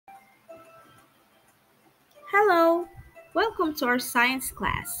Hello, welcome to our science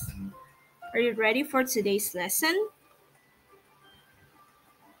class. Are you ready for today's lesson?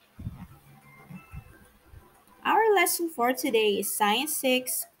 Our lesson for today is Science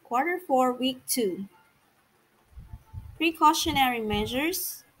 6, Quarter 4, Week 2. Precautionary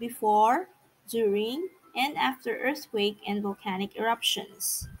measures before, during, and after earthquake and volcanic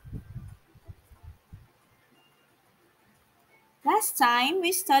eruptions. Last time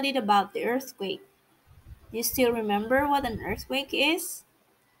we studied about the earthquake. You still remember what an earthquake is?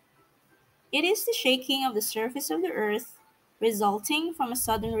 It is the shaking of the surface of the earth resulting from a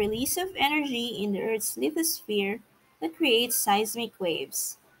sudden release of energy in the earth's lithosphere that creates seismic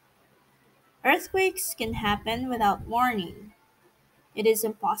waves. Earthquakes can happen without warning. It is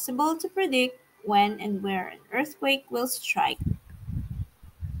impossible to predict when and where an earthquake will strike.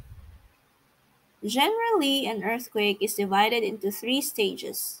 Generally, an earthquake is divided into three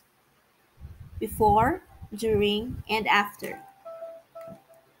stages: before, during, and after.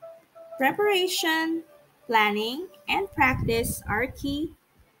 Preparation, planning, and practice are key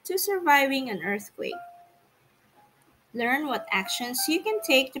to surviving an earthquake. Learn what actions you can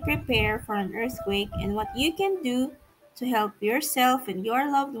take to prepare for an earthquake and what you can do to help yourself and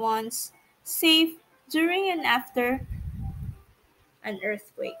your loved ones safe during and after an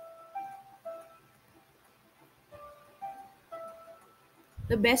earthquake.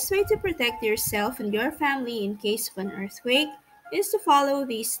 The best way to protect yourself and your family in case of an earthquake is to follow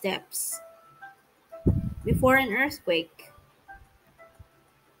these steps. Before an earthquake,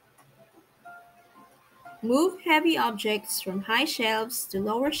 move heavy objects from high shelves to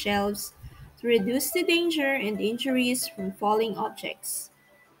lower shelves to reduce the danger and injuries from falling objects.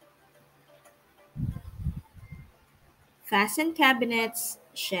 Fasten cabinets,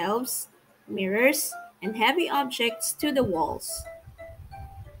 shelves, mirrors, and heavy objects to the walls.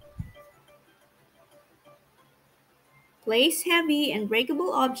 Place heavy and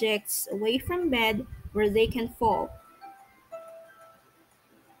breakable objects away from bed where they can fall.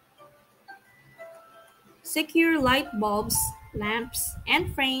 Secure light bulbs, lamps,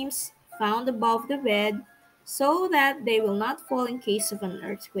 and frames found above the bed so that they will not fall in case of an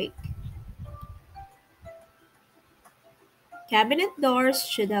earthquake. Cabinet doors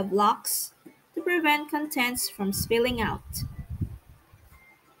should have locks to prevent contents from spilling out.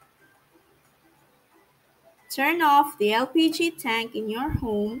 Turn off the LPG tank in your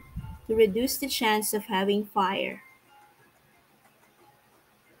home to reduce the chance of having fire.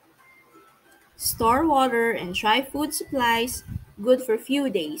 Store water and dry food supplies good for few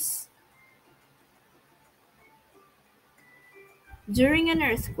days. During an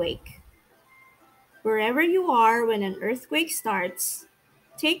earthquake, wherever you are when an earthquake starts,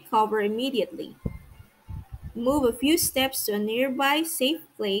 take cover immediately. Move a few steps to a nearby safe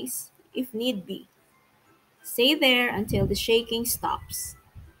place if need be. Stay there until the shaking stops.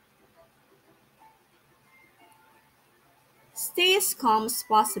 Stay as calm as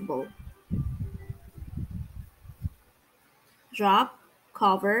possible. Drop,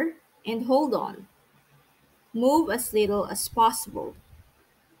 cover, and hold on. Move as little as possible.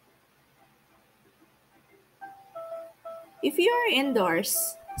 If you are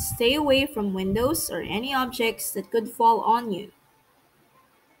indoors, stay away from windows or any objects that could fall on you.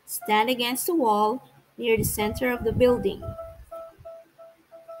 Stand against the wall near the center of the building.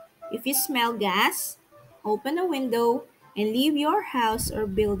 If you smell gas, open a window and leave your house or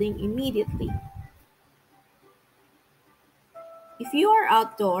building immediately. If you are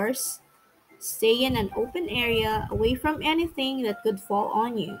outdoors, stay in an open area away from anything that could fall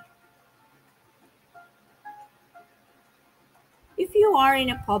on you. If you are in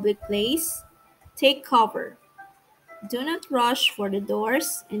a public place, take cover. Do not rush for the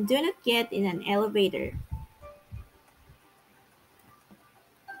doors and do not get in an elevator.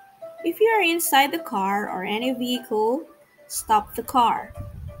 If you are inside the car or any vehicle, stop the car.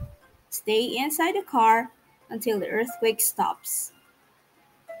 Stay inside the car until the earthquake stops.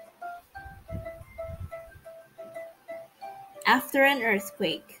 After an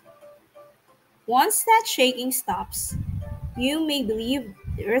earthquake, once that shaking stops, you may believe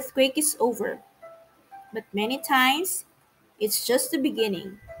the earthquake is over, but many times it's just the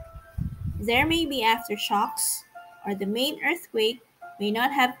beginning. There may be aftershocks, or the main earthquake may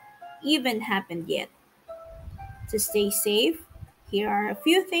not have even happened yet. To stay safe, here are a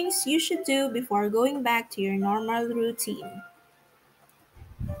few things you should do before going back to your normal routine.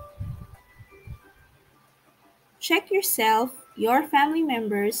 Check yourself, your family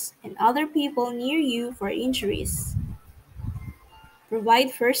members, and other people near you for injuries.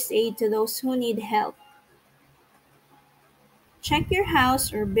 Provide first aid to those who need help. Check your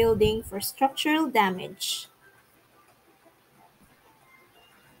house or building for structural damage.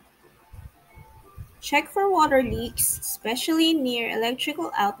 Check for water leaks, especially near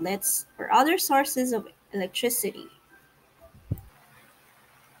electrical outlets or other sources of electricity.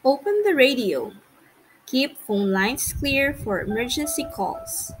 Open the radio. Keep phone lines clear for emergency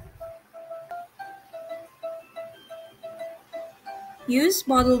calls. Use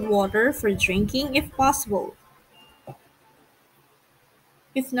bottled water for drinking if possible.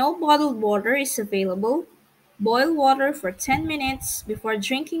 If no bottled water is available, boil water for 10 minutes before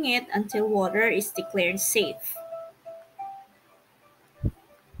drinking it until water is declared safe.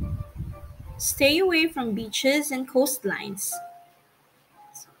 Stay away from beaches and coastlines.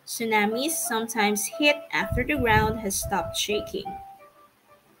 Tsunamis sometimes hit after the ground has stopped shaking.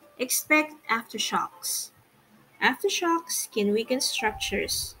 Expect aftershocks. Aftershocks can weaken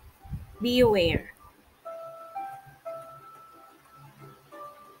structures. Be aware.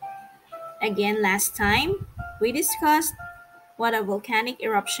 Again, last time, we discussed what a volcanic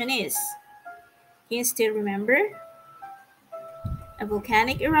eruption is. Can you still remember? A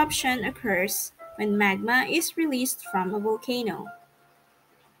volcanic eruption occurs when magma is released from a volcano.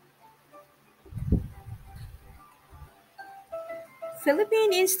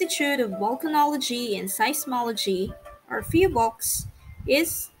 Philippine Institute of Volcanology and Seismology, or PHIVOLCS,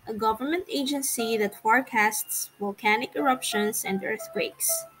 is a government agency that forecasts volcanic eruptions and earthquakes.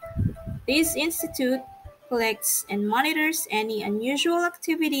 This institute collects and monitors any unusual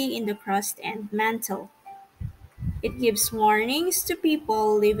activity in the crust and mantle. It gives warnings to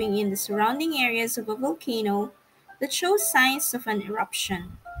people living in the surrounding areas of a volcano that show signs of an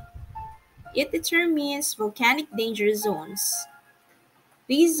eruption. It determines volcanic danger zones.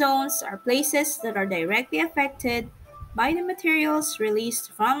 These zones are places that are directly affected by the materials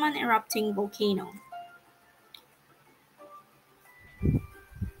released from an erupting volcano.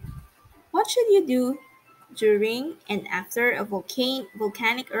 What should you do during and after a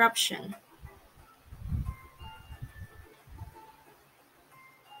volcanic eruption?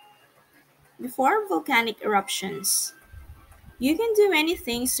 Before volcanic eruptions, you can do many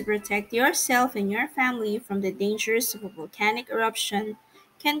things to protect yourself and your family from the dangers of a volcanic eruption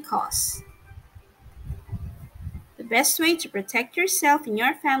can cause. The best way to protect yourself and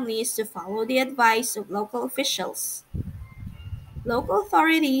your family is to follow the advice of local officials. Local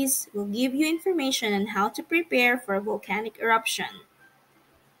authorities will give you information on how to prepare for a volcanic eruption,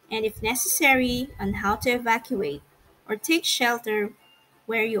 and if necessary, on how to evacuate or take shelter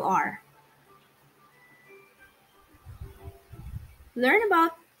where you are. Learn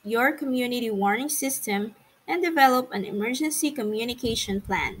about your community warning system and develop an emergency communication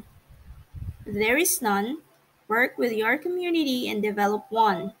plan. If there is none, work with your community and develop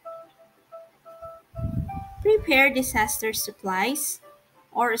one. Prepare disaster supplies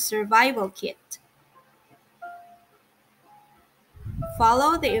or a survival kit.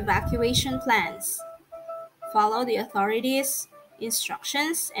 Follow the evacuation plans. Follow the authorities'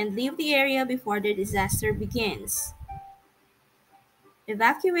 instructions and leave the area before the disaster begins.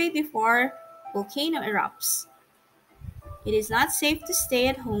 Evacuate before volcano erupts. It is not safe to stay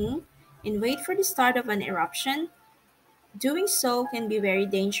at home and wait for the start of an eruption. Doing so can be very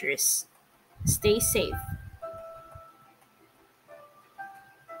dangerous. Stay safe.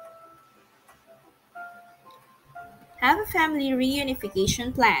 Have a family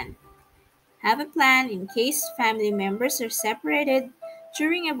reunification plan. Have a plan in case family members are separated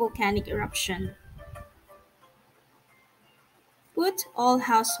during a volcanic eruption. Put all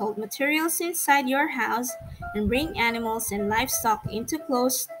household materials inside your house and bring animals and livestock into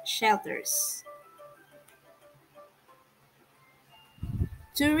closed shelters.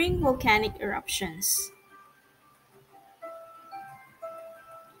 During volcanic eruptions,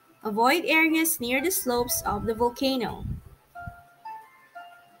 avoid areas near the slopes of the volcano.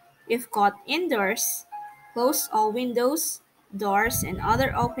 If caught indoors, close all windows, doors, and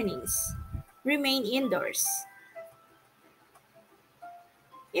other openings. Remain indoors.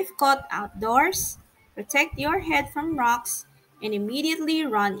 If caught outdoors, protect your head from rocks and immediately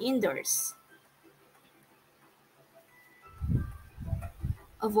run indoors.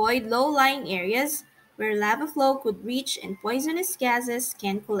 Avoid low-lying areas where lava flow could reach and poisonous gases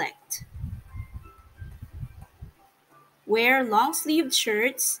can collect. Wear long-sleeved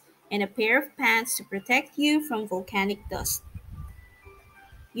shirts and a pair of pants to protect you from volcanic dust.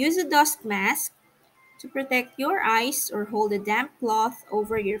 Use a dust mask to protect your eyes or hold a damp cloth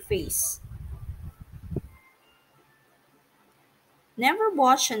over your face. Never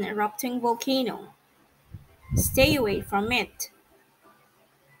watch an erupting volcano. Stay away from it.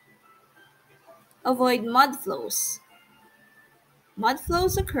 Avoid mud flows. Mud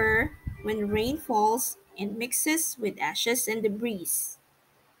flows occur when rain falls and mixes with ashes and debris.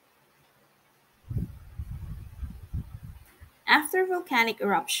 after volcanic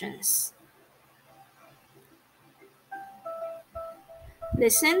eruptions.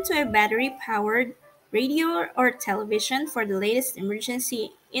 Listen to a battery powered radio or television for the latest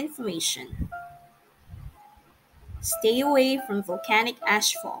emergency information. Stay away from volcanic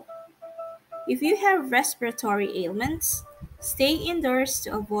ashfall. If you have respiratory ailments, stay indoors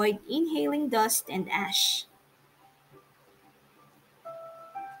to avoid inhaling dust and ash.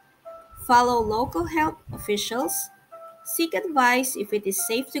 Follow local health officials. Seek advice if it is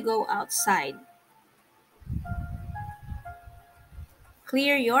safe to go outside.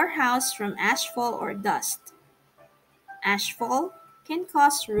 Clear your house from ashfall or dust. Ashfall can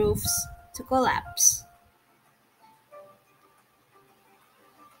cause roofs to collapse.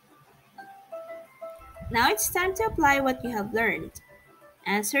 Now it's time to apply what you have learned.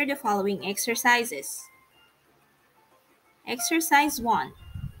 Answer the following exercises. Exercise 1.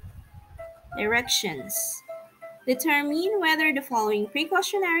 Directions. Determine whether the following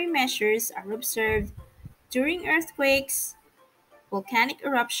precautionary measures are observed during earthquakes, volcanic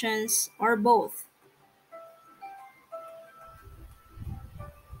eruptions, or both.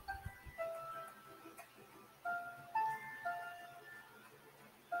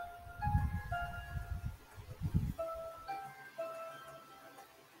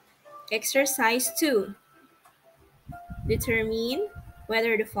 Exercise 2. Determine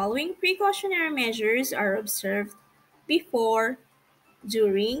whether the following precautionary measures are observed before,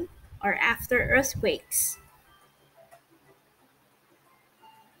 during, or after earthquakes.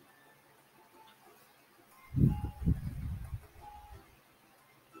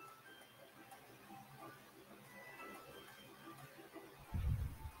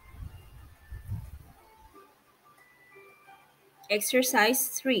 Exercise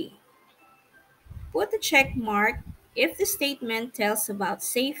 3. Put a check mark if the statement tells about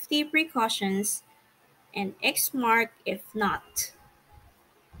safety precautions and X mark if not.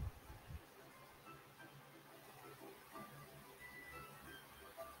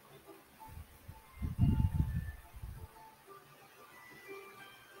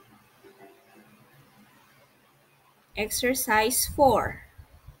 Exercise 4.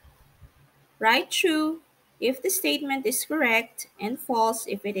 Write true if the statement is correct and false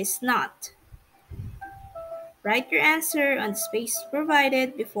if it is not. Write your answer on the space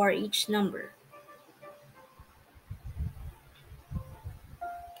provided before each number.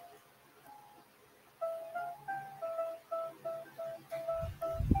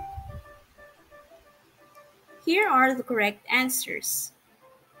 Here are the correct answers.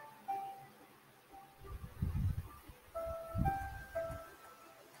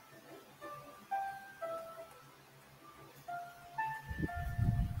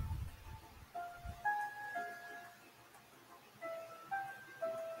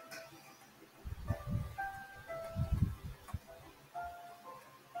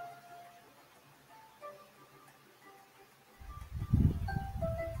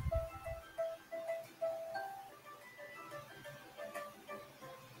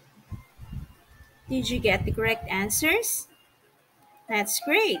 Did you get the correct answers? That's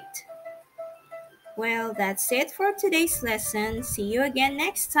great! Well, that's it for today's lesson. See you again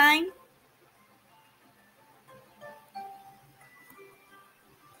next time.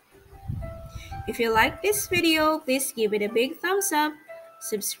 If you like this video, please give it a big thumbs up,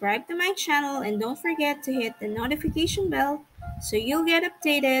 subscribe to my channel, and don't forget to hit the notification bell so you'll get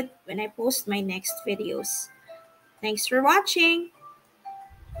updated when I post my next videos. Thanks for watching!